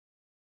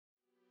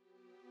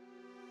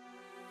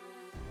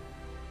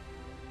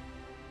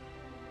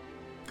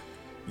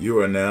You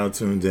are now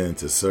tuned in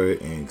to Sir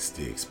Inc.'s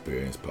The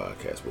Experience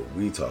Podcast, where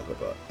we talk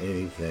about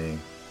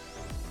anything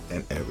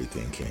and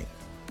everything kink.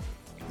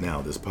 Now,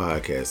 this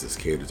podcast is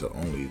catered to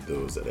only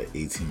those that are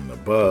 18 and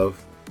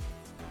above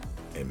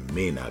and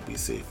may not be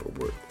safe for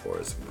work, or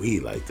as we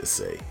like to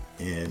say,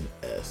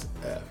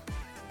 NSF.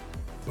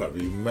 But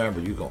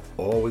remember, you can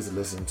always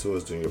listen to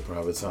us during your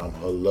private time.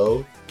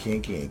 Hello,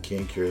 kinky and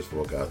kink curious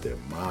folk out there.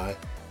 My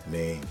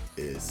name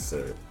is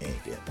Sir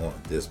Inc. And on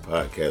this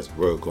podcast,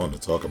 we're going to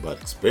talk about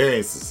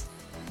experiences.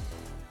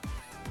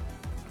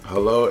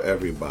 Hello,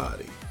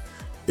 everybody.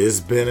 It's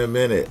been a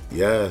minute.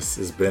 Yes,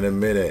 it's been a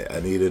minute. I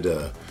needed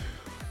a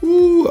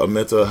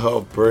mental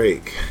health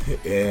break.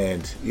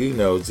 And,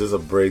 just a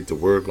break to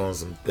work on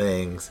some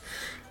things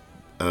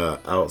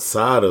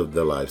outside of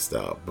the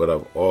lifestyle. But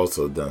I've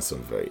also done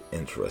some very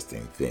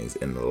interesting things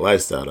in the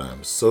lifestyle that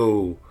I'm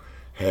so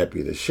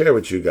happy to share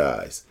with you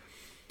guys.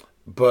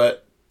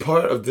 But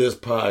part of this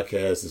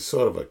podcast is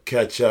sort of a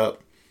catch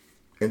up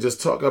and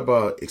just talk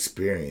about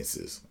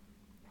experiences.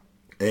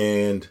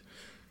 And,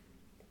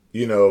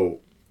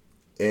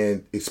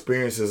 and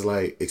experiences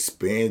like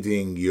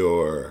expanding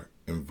your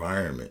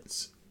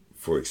environments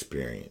for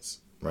experience,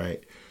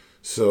 right?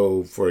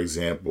 So, for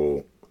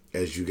example,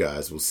 as you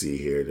guys will see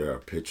here, there are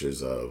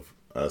pictures of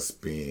us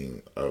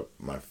being,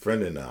 my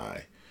friend and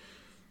I,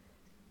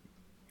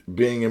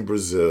 being in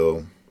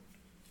Brazil,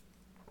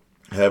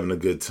 having a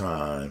good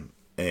time.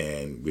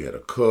 And we had a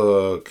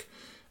cook,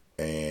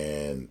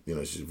 and,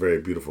 she's a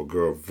very beautiful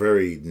girl,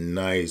 very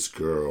nice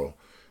girl.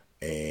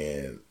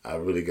 And I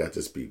really got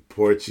to speak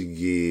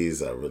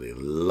Portuguese. I really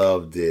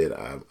loved it.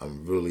 I've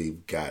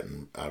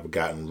gotten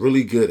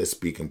really good at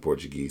speaking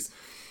Portuguese.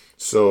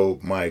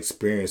 So my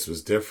experience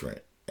was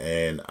different.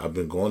 And I've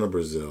been going to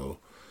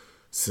Brazil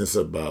since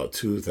about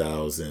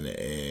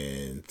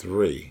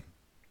 2003.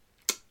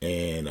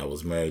 And I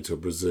was married to a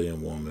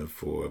Brazilian woman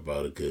for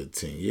about a good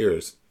 10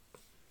 years.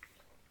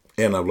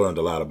 And I've learned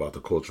a lot about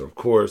the culture, of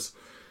course,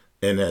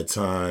 in that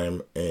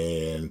time.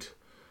 And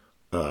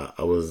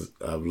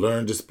I've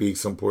learned to speak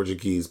some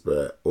Portuguese,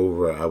 but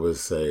I would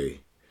say,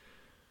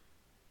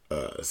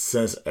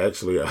 since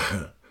actually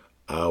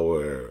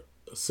our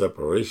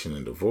separation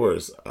and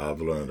divorce, I've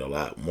learned a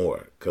lot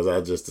more. Because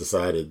I just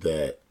decided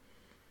that,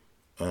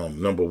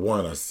 number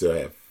one, I still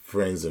have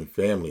friends and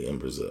family in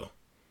Brazil.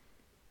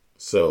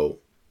 So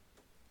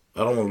I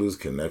don't want to lose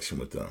connection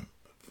with them.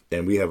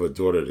 And we have a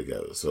daughter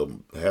together. So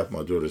half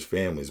my daughter's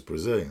family is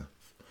Brazilian.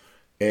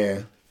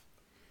 And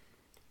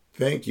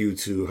thank you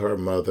to her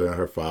mother and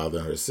her father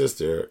and her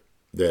sister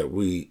that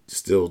we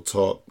still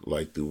talk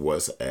like through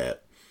WhatsApp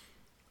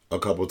a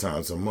couple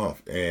times a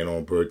month. And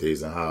on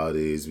birthdays and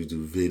holidays, we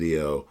do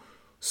video.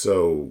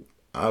 So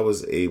I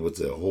was able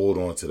to hold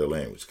on to the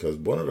language. Because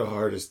one of the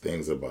hardest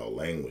things about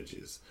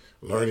languages,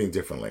 learning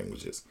different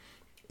languages,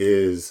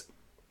 is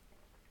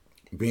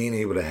being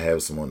able to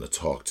have someone to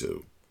talk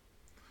to.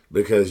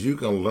 Because you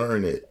can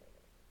learn it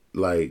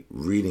like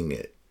reading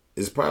it.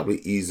 It's probably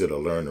easier to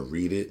learn to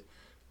read it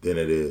than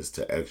it is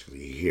to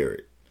actually hear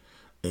it.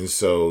 And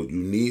so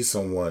you need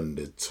someone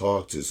to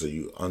talk to so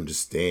you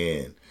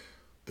understand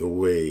the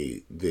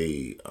way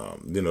they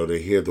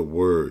hear the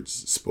words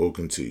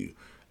spoken to you.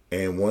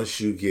 And once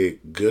you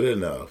get good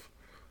enough,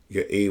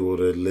 you're able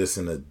to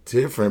listen to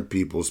different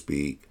people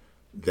speak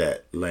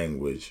that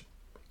language,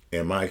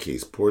 in my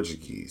case,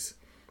 Portuguese,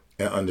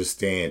 and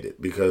understand it,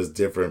 because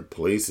different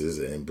places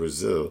in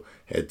Brazil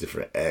had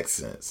different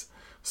accents.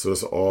 So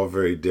it's all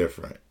very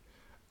different.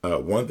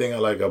 One thing I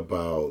like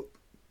about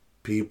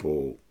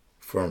people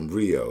from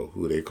Rio,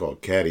 who they call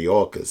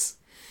Cariocas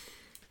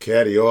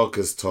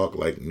talk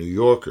like New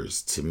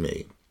Yorkers to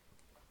me.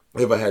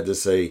 If I had to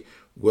say,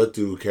 what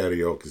do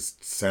Cariocas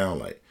sound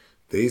like?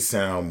 They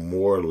sound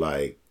more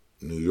like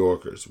New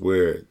Yorkers,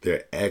 where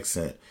their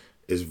accent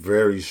is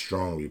very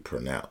strongly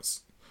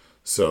pronounced.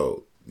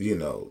 So,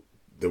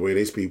 the way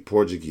they speak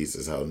Portuguese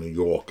is how New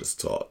Yorkers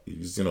talk.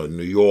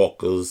 New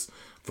Yorkers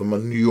from a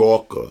New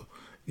Yorker.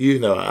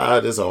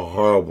 That is a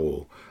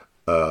horrible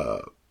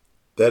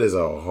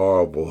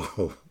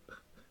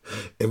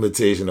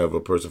imitation of a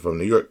person from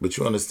New York. But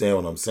you understand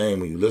what I'm saying.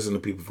 When you listen to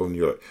people from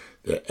New York,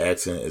 their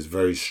accent is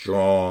very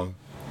strong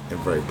and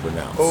very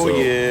pronounced. Oh, so,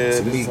 yeah.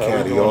 To me,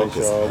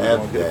 Cariocas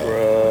have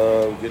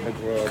that getting the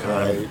grub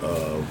kind right.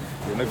 of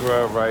Getting the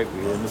grub right.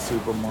 We're in the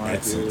supermarket.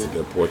 accent to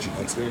their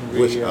Portuguese,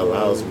 which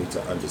allows me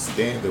to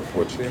understand their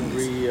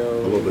Portuguese a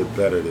little bit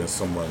better than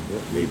someone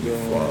maybe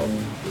from,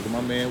 look at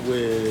my man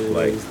Wiz,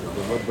 like,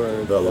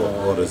 Belo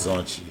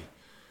Horizonte,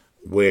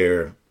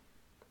 where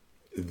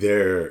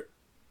the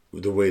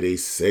way they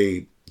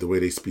speak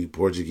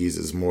Portuguese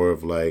is more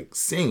of like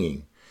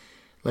singing,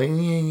 like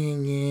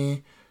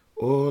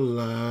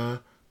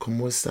hola,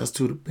 como estás,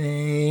 tudo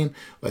bem?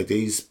 Like,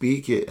 they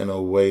speak it in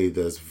a way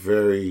that's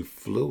very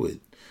fluid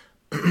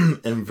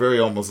and very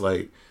almost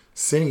like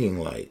singing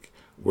like,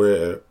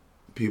 where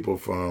people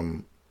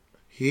from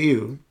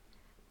Rio,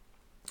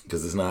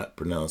 because it's not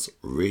pronounced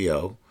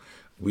Rio,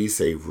 we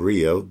say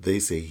Rio, they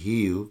say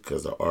Rio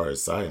because the R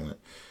is silent.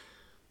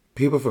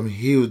 People from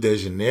Rio de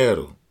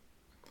Janeiro,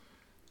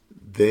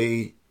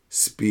 they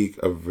speak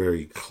a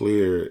very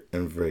clear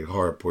and very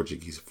hard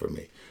Portuguese for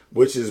me,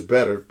 which is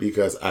better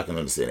because I can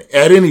understand it.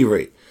 At any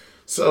rate,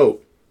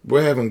 so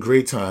we're having a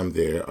great time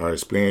there. Our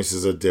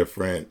experiences are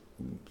different.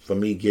 For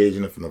me,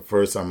 gauging it from the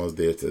first time I was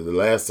there to the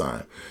last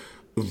time,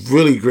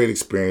 really great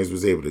experience.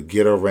 Was able to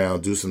get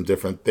around, do some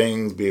different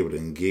things, be able to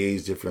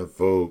engage different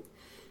folk,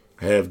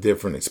 have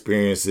different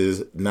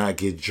experiences, not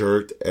get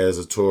jerked as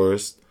a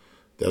tourist.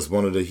 That's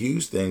one of the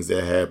huge things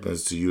that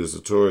happens to you as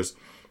a tourist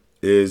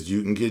is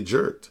you can get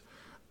jerked.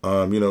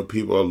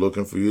 People are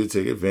looking for you to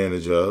take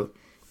advantage of.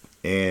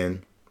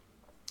 And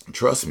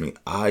trust me,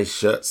 I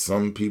shut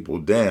some people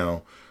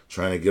down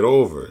trying to get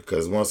over it.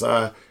 Because once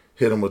I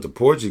hit them with the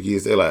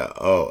Portuguese, they're like,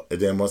 oh. And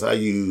then once I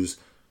use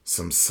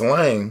some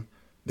slang,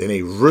 then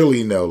they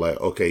really know, like,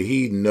 okay,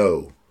 he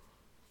know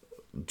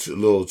a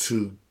little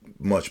too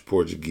much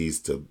Portuguese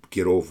to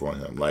get over on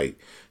him. Like,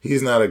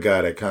 he's not a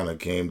guy that kind of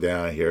came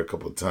down here a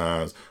couple of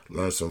times,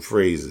 learned some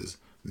phrases.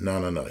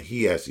 No.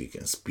 He actually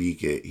can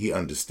speak it. He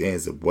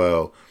understands it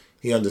well.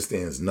 He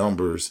understands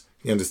numbers.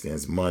 He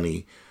understands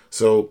money.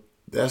 So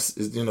it's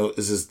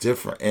just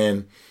different.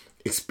 And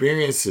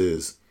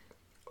experiences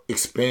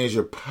expands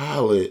your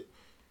palette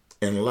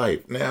in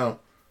life. Now,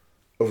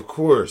 of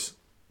course,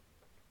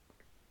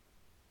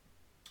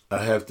 I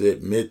have to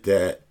admit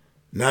that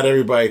not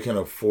everybody can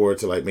afford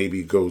to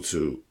maybe go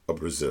to a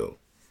Brazil,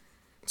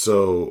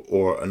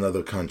 or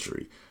another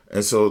country.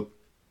 And so,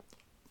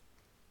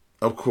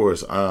 of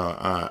course,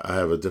 I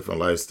have a different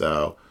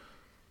lifestyle.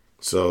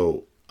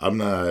 So I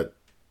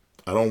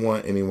don't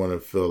want anyone to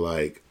feel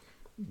like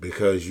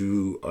because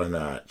you are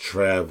not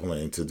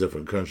traveling to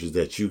different countries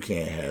that you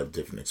can't have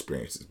different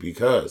experiences,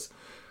 because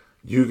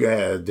you can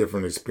have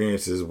different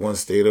experiences one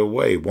state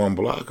away, one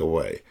block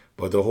away.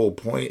 But the whole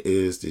point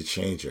is to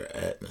change your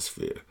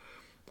atmosphere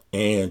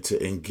and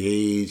to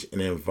engage in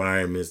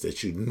environments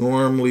that you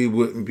normally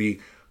wouldn't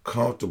be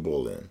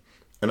comfortable in.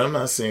 And I'm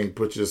not saying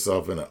put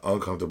yourself in an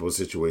uncomfortable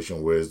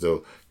situation where as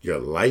though your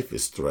life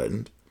is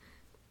threatened.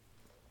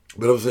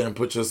 But I'm saying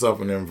put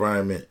yourself in an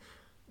environment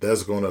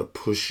that's going to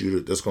push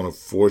you, that's going to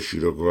force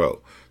you to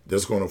grow,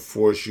 that's going to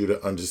force you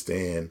to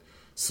understand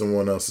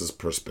someone else's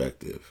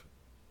perspective.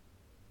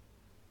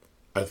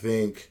 I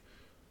think,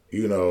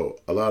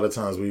 a lot of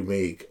times we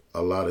make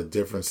a lot of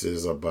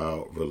differences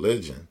about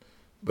religion,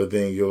 but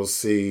then you'll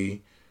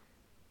see,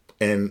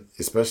 and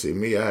especially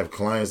me, I have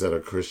clients that are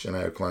Christian, I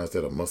have clients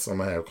that are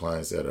Muslim, I have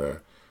clients that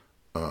are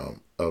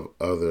of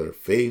other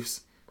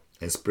faiths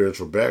and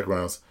spiritual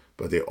backgrounds,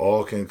 but they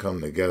all can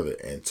come together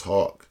and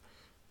talk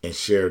and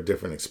share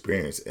different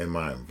experience in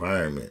my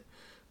environment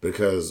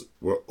because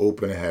we're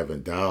open to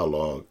having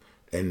dialogue,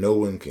 and no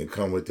one can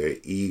come with their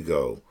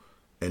ego,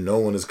 and no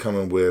one is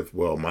coming with,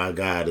 well, my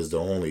God is the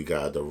only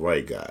God, the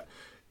right God.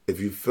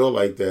 If you feel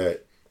like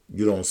that,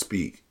 you don't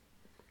speak.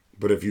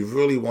 But if you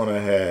really want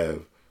to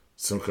have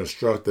some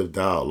constructive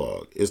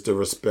dialogue, it's to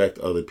respect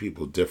other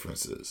people's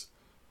differences.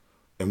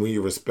 And when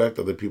you respect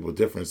other people's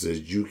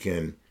differences, you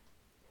can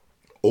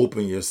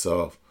open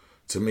yourself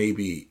to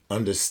maybe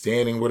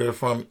understanding where they're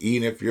from,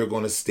 even if you're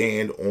going to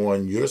stand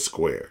on your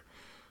square.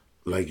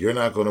 Like, you're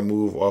not going to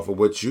move off of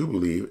what you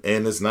believe.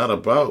 And it's not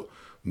about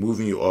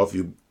moving you off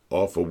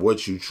of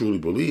what you truly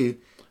believe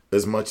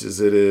as much as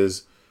it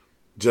is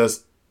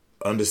just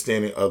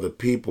understanding other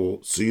people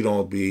so you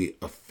don't be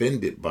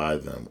offended by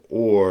them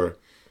or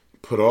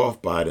put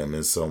off by them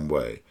in some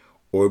way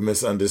or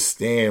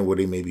misunderstand where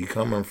they may be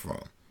coming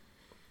from.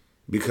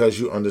 Because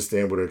you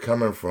understand where they're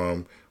coming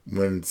from,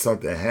 when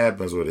something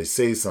happens or they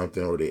say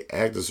something or they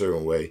act a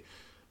certain way,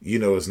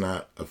 it's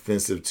not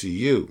offensive to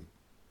you.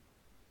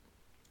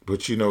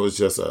 But it's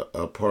just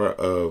a part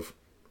of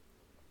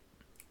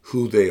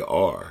who they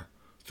are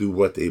through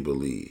what they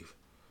believe.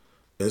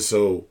 And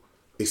so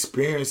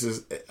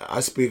experiences,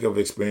 I speak of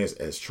experience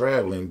as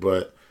traveling,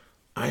 but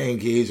I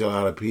engage a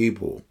lot of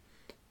people.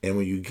 And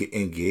when you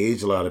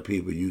engage a lot of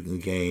people, you can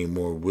gain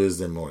more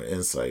wisdom, more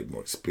insight,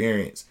 more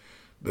experience.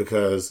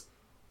 Because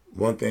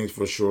one thing's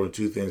for sure,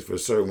 two things for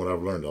certain, what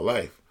I've learned in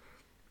life.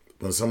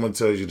 When someone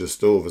tells you the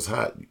stove is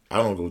hot, I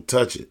don't go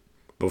touch it.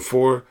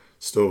 Before,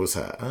 stove is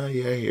hot. Oh,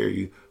 yeah, I hear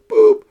you.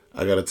 Boop.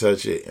 I got to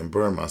touch it and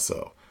burn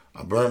myself.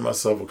 I burned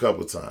myself a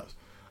couple times.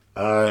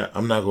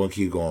 I'm not going to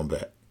keep going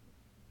back.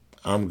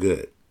 I'm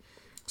good.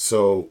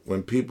 So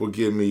when people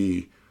give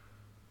me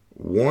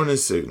warning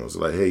signals,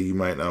 like, hey, you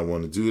might not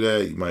want to do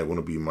that. You might want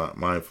to be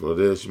mindful of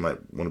this. You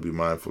might want to be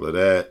mindful of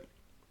that.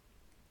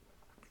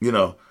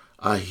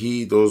 I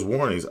heed those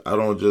warnings. I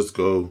don't just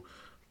go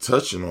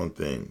touching on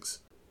things.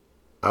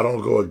 I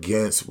don't go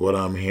against what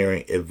I'm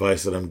hearing,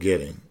 advice that I'm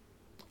getting.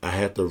 I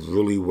have to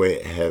really weigh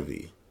it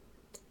heavy,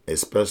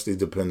 especially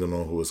depending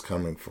on who it's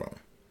coming from.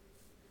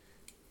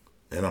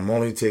 And I'm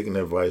only taking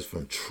advice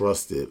from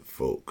trusted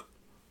folk,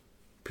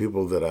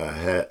 people that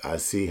I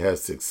see have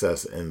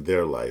success in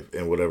their life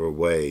in whatever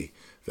way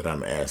that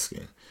I'm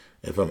asking.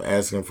 If I'm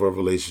asking for a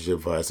relationship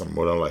advice, I'm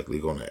more than likely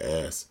going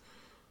to ask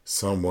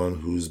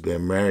someone who's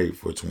been married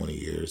for 20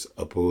 years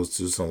opposed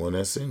to someone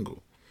that's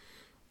single.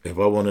 If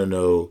I want to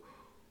know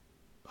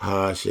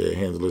how I should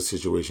handle a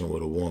situation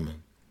with a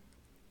woman,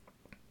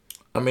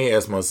 I may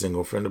ask my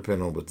single friend,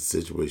 depending on what the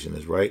situation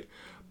is, right?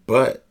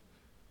 But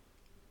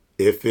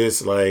if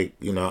it's like,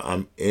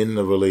 I'm in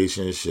the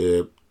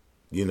relationship,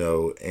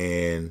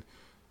 and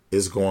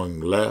it's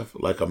going left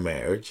like a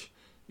marriage,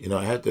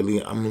 I have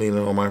to I'm leaning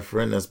on my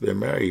friend that's been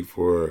married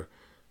for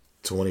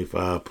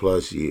 25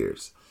 plus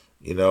years,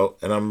 and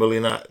I'm really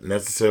not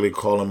necessarily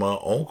calling my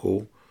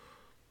uncle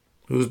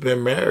who's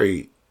been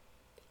married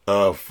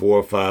 4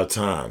 or 5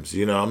 times.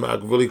 I'm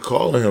not really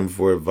calling him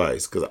for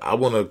advice because I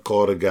want to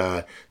call the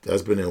guy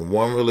that's been in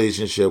one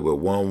relationship with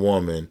one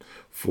woman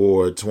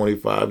for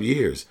 25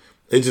 years.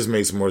 It just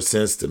makes more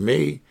sense to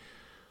me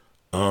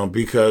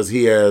because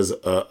he has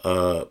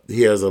a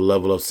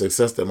level of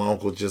success that my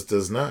uncle just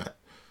does not.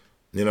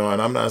 And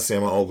I'm not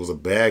saying my uncle's a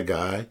bad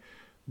guy,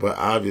 but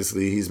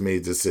obviously he's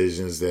made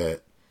decisions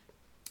that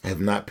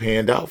have not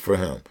panned out for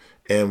him.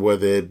 And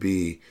whether it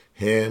be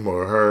him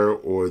or her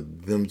or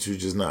them two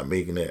just not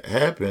making it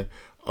happen,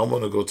 I'm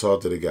going to go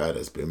talk to the guy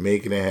that's been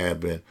making it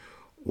happen.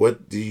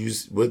 What do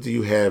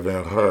you have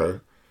in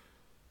her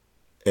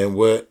and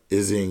what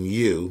is in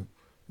you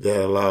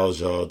that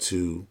allows y'all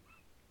to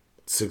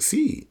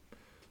succeed?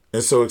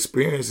 And so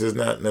experience is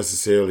not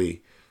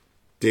necessarily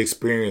the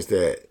experience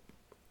that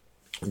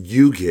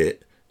you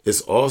get.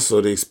 It's also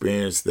the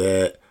experience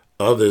that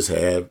others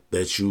have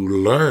that you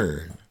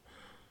learn,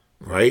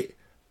 right?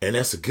 And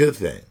that's a good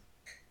thing.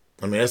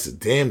 That's a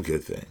damn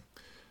good thing.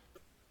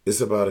 It's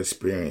about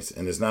experience,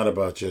 and it's not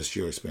about just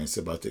your experience.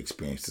 It's about the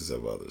experiences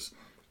of others.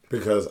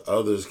 Because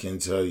others can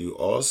tell you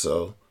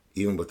also,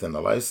 even within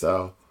the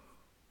lifestyle,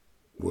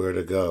 where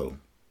to go,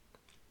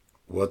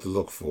 what to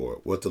look for,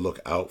 what to look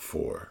out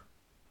for.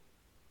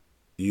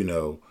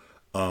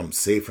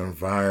 Safe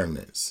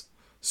environments.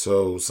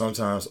 So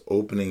sometimes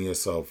opening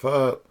yourself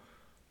up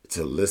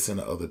to listen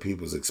to other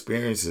people's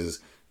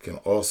experiences can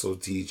also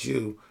teach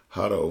you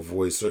how to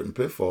avoid certain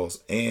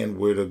pitfalls and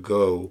where to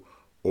go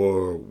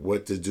or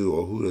what to do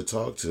or who to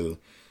talk to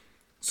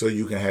so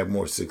you can have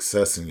more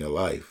success in your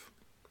life.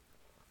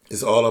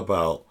 It's all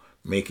about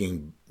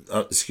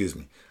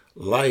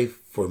life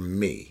for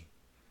me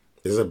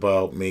is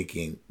about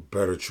making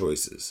better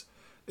choices.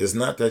 It's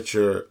not that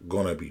you're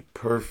going to be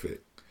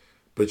perfect,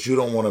 but you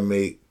don't want to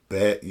make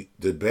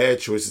the bad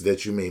choices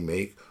that you may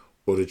make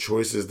or the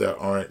choices that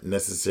aren't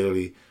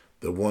necessarily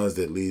the ones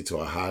that lead to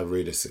a high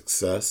rate of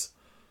success.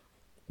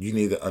 You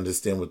need to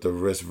understand what the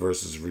risk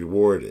versus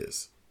reward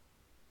is.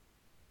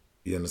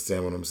 You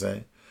understand what I'm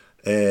saying?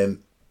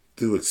 And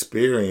through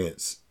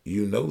experience,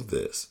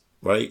 this,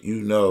 right?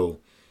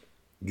 You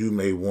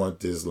may want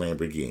this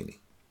Lamborghini.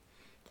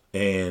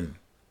 And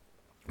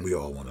we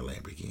all want a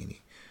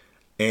Lamborghini.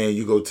 And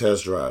you go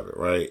test drive it,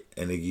 right?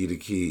 And they give you the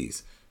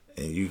keys.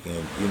 And you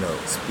can,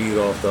 speed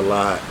off the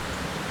lot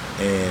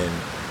and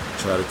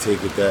try to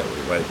take it that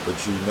way, right? But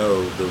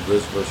the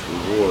risk versus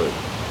reward.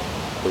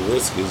 The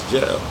risk is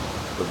jail.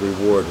 The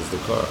reward is the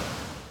car.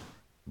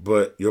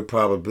 But your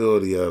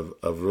probability of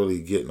really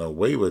getting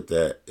away with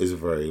that is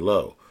very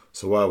low.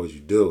 So why would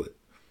you do it?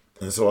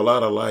 And so a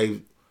lot of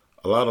life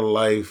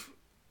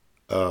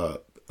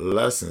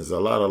lessons, a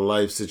lot of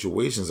life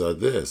situations are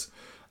this.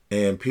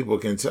 And people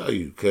can tell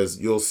you because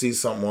you'll see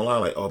something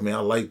online like, oh man, I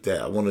like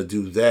that. I want to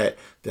do that.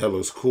 That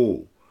looks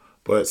cool.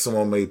 But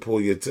someone may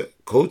pull your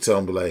coattail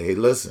and be like, hey,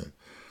 listen,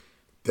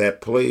 that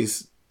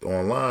place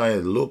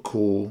online look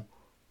cool,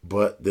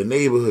 but the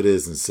neighborhood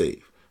isn't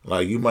safe.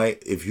 Like you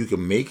might, if you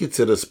can make it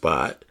to the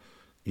spot,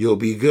 you'll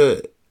be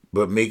good.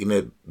 But making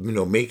it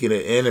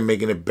in and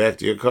making it back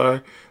to your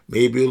car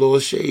may be a little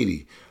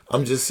shady.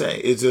 I'm just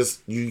saying,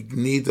 you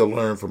need to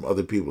learn from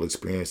other people's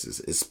experiences,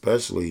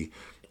 especially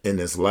in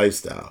this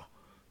lifestyle,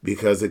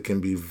 because it can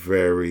be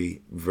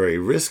very, very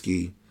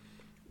risky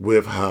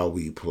with how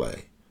we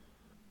play.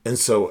 And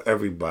so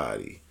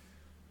everybody,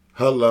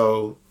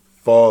 hello,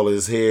 fall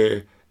is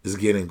here, it's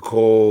getting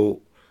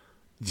cold,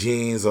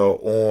 jeans are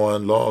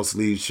on, long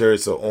sleeve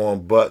shirts are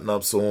on,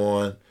 button-ups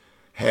on,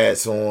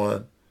 hats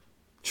on,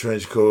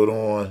 trench coat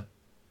on,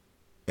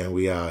 and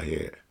we out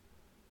here.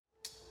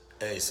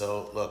 Hey,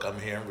 so look, I'm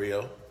here in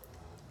Rio.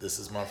 This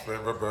is my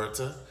friend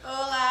Roberta.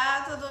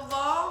 Olá, tudo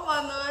bom?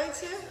 Boa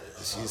noite.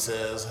 She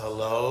says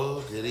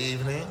hello, good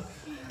evening.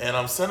 And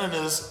I'm sending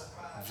this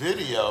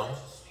video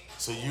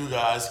so you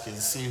guys can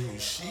see who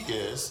she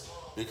is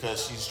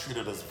because she's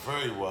treated us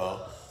very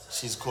well.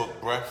 She's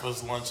cooked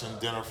breakfast, lunch, and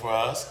dinner for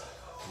us.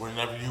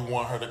 Whenever you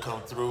want her to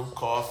come through,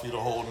 coffee, the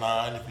whole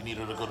nine. If you need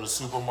her to go to the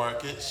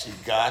supermarket, she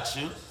got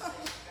you.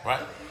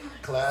 Right?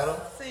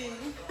 Claro? Sim.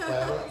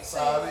 Claro?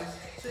 Sabe?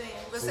 Sim.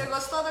 Você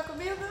gostou da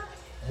comida?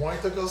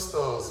 Muito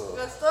gostoso.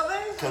 Gostou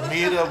bem?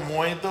 Comida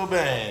muito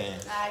bem.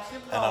 Ai, que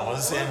bom. And I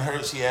was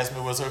saying she asked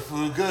me, was her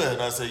food good?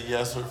 And I said,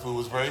 yes, her food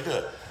was very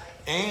good.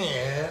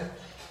 And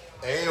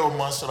eu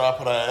mostrar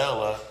para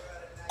ela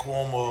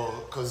como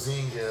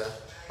cozinha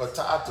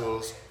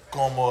batatas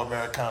como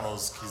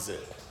americanos quiser.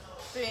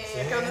 Sim,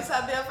 que eu não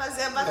sabia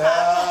fazer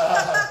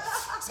batata.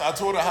 So I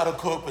told her how to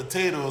cook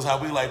potatoes, how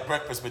we like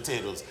breakfast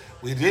potatoes.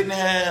 We didn't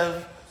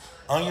have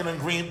onion and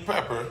green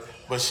pepper,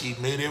 but she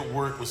made it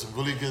work with some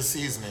really good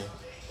seasoning.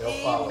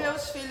 E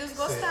meus filhos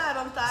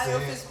gostaram, tá? Sim.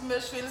 Eu fiz pros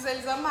meus filhos,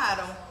 eles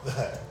amaram.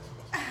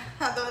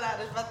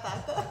 Adoraram as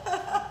batatas.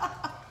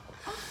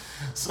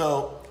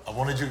 So I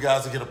wanted you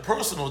guys to get a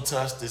personal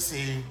touch to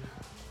see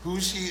who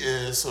she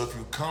is. So if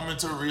you come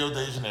into Rio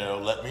de Janeiro,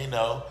 let me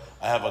know.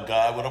 I have a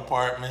guy with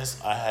apartments.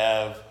 I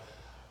have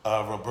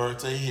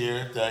Roberta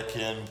here that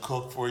can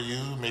cook for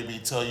you, maybe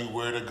tell you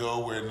where to go,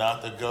 where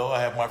not to go. I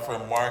have my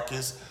friend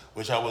Marcus,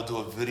 which I will do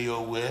a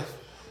video with,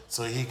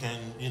 so he can,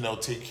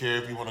 take care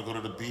of you. Want to go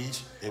to the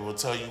beach, it will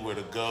tell you where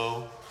to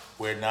go,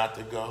 where not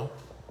to go.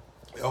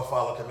 Eu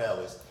falo com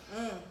eles.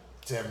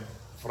 Tem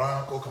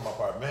Franco como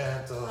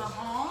apartamento,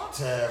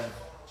 tem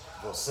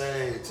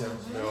você, tem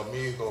meu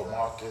amigo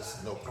Marcus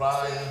no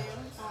praia,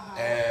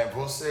 e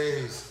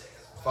vocês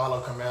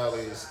falam com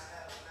eles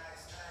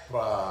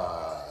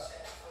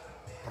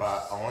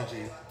para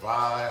onde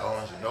vai,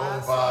 onde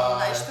não vai,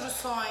 Dá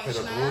instruções,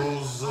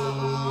 perigoso,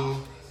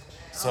 né?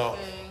 So,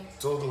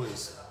 tudo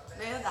isso.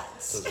 Verdade.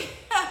 Tudo.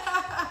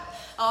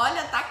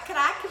 Olha, tá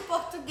craque em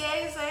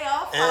português aí,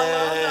 ó,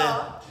 falando,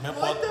 ó.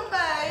 Muito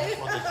bem.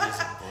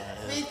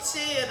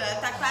 Mentira,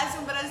 tá quase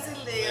um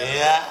brasileiro.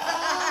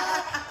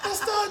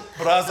 Está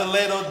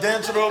brasileiro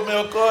dentro do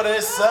meu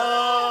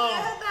coração.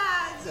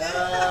 Verdade.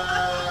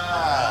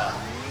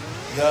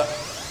 Yeah.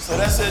 So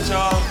that's it,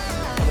 y'all.